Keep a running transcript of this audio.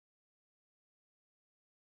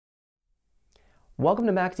Welcome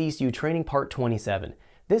to MaxxEcu Training Part 27.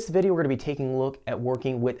 This video we're going to be taking a look at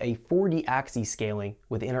working with a 4D axis scaling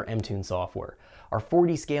within our MTune software. Our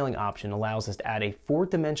 4D scaling option allows us to add a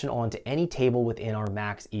fourth dimension onto any table within our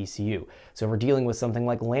MaxxEcu. So if we're dealing with something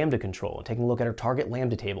like lambda control and taking a look at our target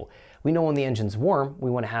lambda table, we know when the engine's warm,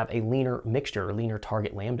 we want to have a leaner mixture or leaner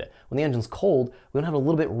target lambda. When the engine's cold, we want to have a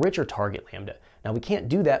little bit richer target lambda. Now we can't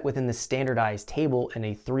do that within the standardized table in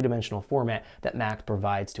a three-dimensional format that Max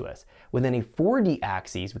provides to us. Within a 4D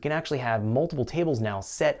axis, we can actually have multiple tables now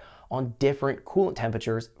set on different coolant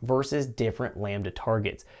temperatures versus different lambda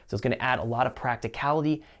targets. So it's going to add a lot of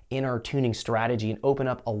practicality in our tuning strategy and open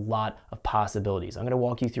up a lot of possibilities. I'm going to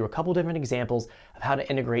walk you through a couple different examples of how to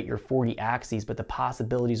integrate your 4D axes, but the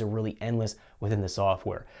possibilities are really endless within the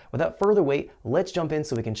software. Without further wait, let's jump in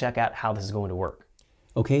so we can check out how this is going to work.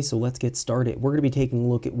 Okay, so let's get started. We're going to be taking a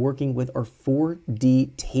look at working with our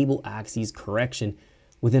 4D table axes correction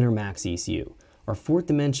within our MaxxEcu. Our fourth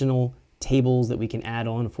dimensional tables that we can add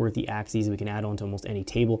on, 4D axes we can add on to almost any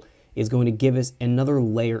table, is going to give us another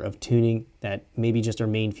layer of tuning that maybe just our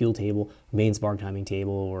main fuel table, main spark timing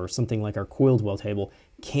table, or something like our coiled well table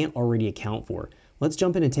can't already account for. Let's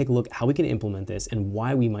jump in and take a look at how we can implement this and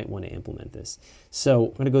why we might want to implement this. So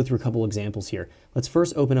I'm going to go through a couple examples here. Let's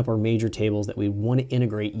first open up our major tables that we want to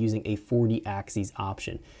integrate using a 4D axes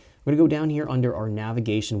option. We're going to go down here under our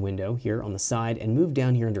navigation window here on the side and move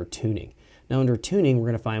down here under tuning. Now under tuning, we're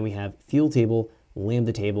going to find we have fuel table,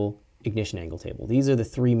 lambda table, ignition angle table. These are the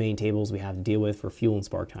three main tables we have to deal with for fuel and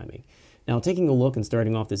spark timing. Now taking a look and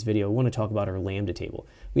starting off this video, I want to talk about our lambda table.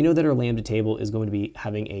 We know that our lambda table is going to be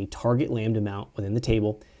having a target lambda mount within the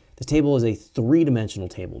table. This table is a three-dimensional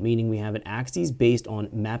table, meaning we have an axis based on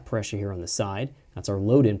map pressure here on the side. That's our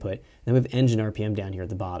load input. Then we have engine RPM down here at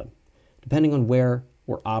the bottom. Depending on where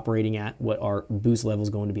we're operating at, what our boost level is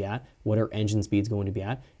going to be at, what our engine speed is going to be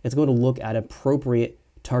at, it's going to look at appropriate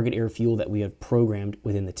target air fuel that we have programmed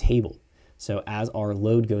within the table. So as our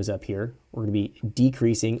load goes up here, we're going to be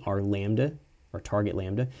decreasing our lambda, our target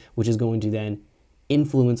lambda, which is going to then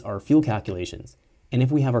influence our fuel calculations. And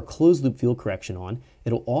if we have our closed loop fuel correction on,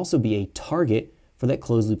 it'll also be a target for that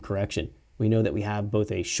closed loop correction. We know that we have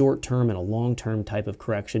both a short-term and a long-term type of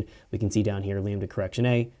correction. We can see down here lambda correction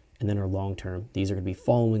A, and then our long-term. These are going to be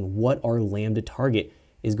following what our lambda target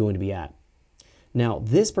is going to be at. Now,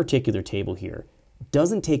 this particular table here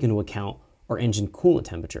doesn't take into account our engine coolant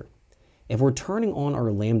temperature. If we're turning on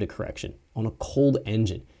our lambda correction on a cold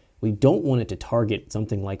engine, we don't want it to target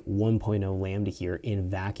something like 1.0 lambda here in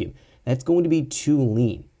vacuum. That's going to be too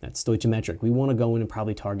lean. That's stoichiometric. We want to go in and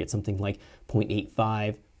probably target something like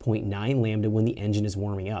 0.85, 0.9 lambda when the engine is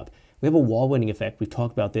warming up. We have a wall wetting effect. We've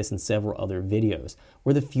talked about this in several other videos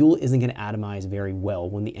where the fuel isn't going to atomize very well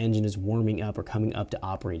when the engine is warming up or coming up to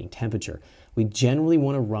operating temperature. We generally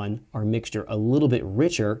want to run our mixture a little bit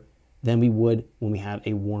richer than we would when we have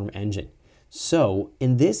a warm engine. So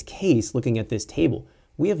in this case, looking at this table,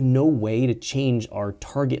 we have no way to change our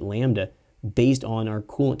target lambda based on our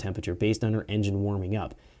coolant temperature, based on our engine warming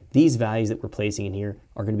up. These values that we're placing in here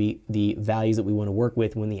are going to be the values that we want to work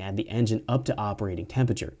with when we add the engine up to operating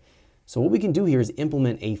temperature. So what we can do here is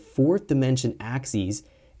implement a fourth dimension axis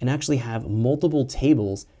and actually have multiple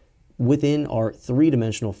tables within our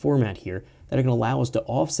three-dimensional format here that are going to allow us to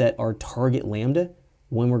offset our target lambda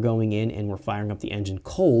when we're going in and we're firing up the engine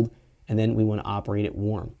cold, and then we want to operate it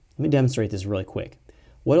warm. Let me demonstrate this really quick.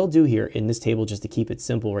 What I'll do here in this table, just to keep it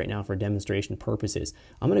simple right now for demonstration purposes,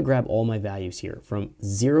 I'm going to grab all my values here from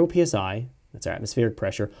 0 psi, that's our atmospheric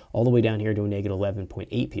pressure, all the way down here to a negative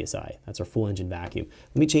 11.8 psi. That's our full engine vacuum.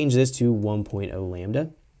 Let me change this to 1.0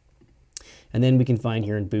 lambda. And then we can find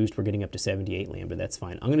here in boost, we're getting up to 78 lambda. That's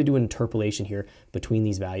fine. I'm going to do an interpolation here between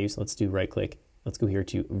these values. Let's do right click. Let's go here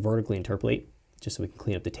to vertically interpolate, just so we can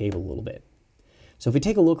clean up the table a little bit. So if we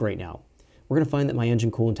take a look right now, we're going to find that my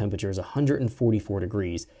engine coolant temperature is 144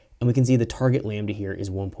 degrees, and we can see the target lambda here is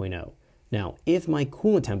 1.0. Now, if my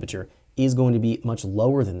coolant temperature is going to be much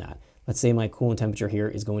lower than that, let's say my coolant temperature here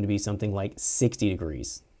is going to be something like 60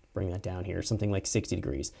 degrees. Bring that down here, something like 60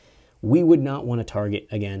 degrees. We would not want to target,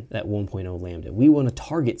 again, that 1.0 lambda. We want to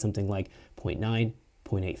target something like 0.9,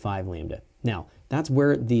 0.85 lambda. Now, that's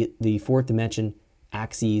where the fourth dimension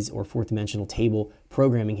axes or fourth dimensional table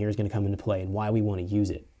programming here is going to come into play and why we want to use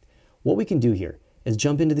it. What we can do here is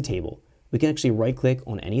jump into the table. We can actually right click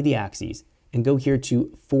on any of the axes and go here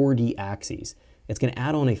to 4D axes. It's going to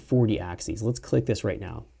add on a 4D axes. Let's click this right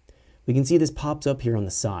now. We can see this pops up here on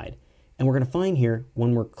the side, and we're going to find here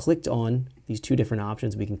when we're clicked on these two different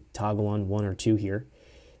options, we can toggle on one or two here.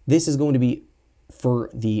 This is going to be for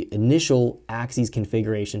the initial axes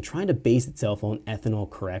configuration, trying to base itself on ethanol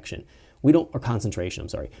correction. Or concentration, I'm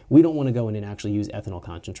sorry. We don't want to go in and actually use ethanol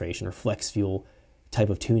concentration or flex fuel type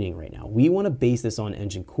of tuning right now. We want to base this on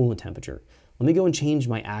engine coolant temperature. Let me go and change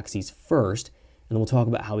my axes first, and then we'll talk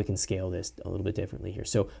about how we can scale this a little bit differently here.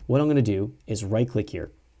 So what I'm going to do is right-click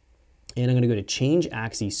here, and I'm going to go to Change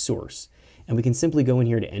Axis Source. And we can simply go in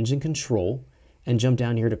here to Engine Control and jump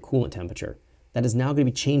down here to Coolant Temperature. That is now going to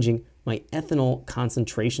be changing my ethanol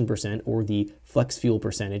concentration percent, or the flex fuel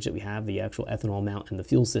percentage that we have, the actual ethanol amount in the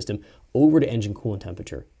fuel system, over to engine coolant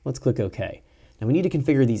temperature. Let's click OK. Now we need to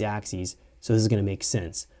configure these axes, so this is going to make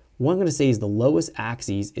sense. What I'm going to say is the lowest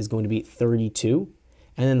axis is going to be 32,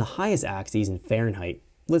 and then the highest axis in Fahrenheit,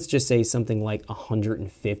 let's just say something like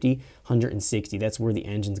 150, 160. That's where the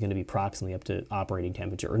engine's going to be approximately up to operating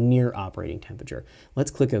temperature or near operating temperature. Let's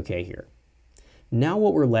click OK here. Now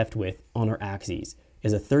what we're left with on our axes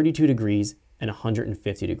is a 32 degrees and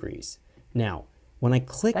 150 degrees. Now, when I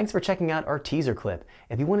click... Thanks for checking out our teaser clip.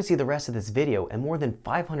 If you want to see the rest of this video and more than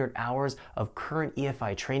 500 hours of current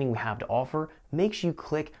EFI training we have to offer, make sure you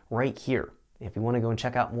click right here. If you want to go and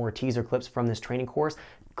check out more teaser clips from this training course,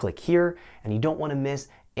 click here, and you don't want to miss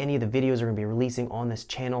any of the videos we're going to be releasing on this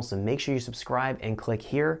channel, so make sure you subscribe and click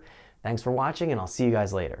here. Thanks for watching, and I'll see you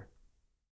guys later.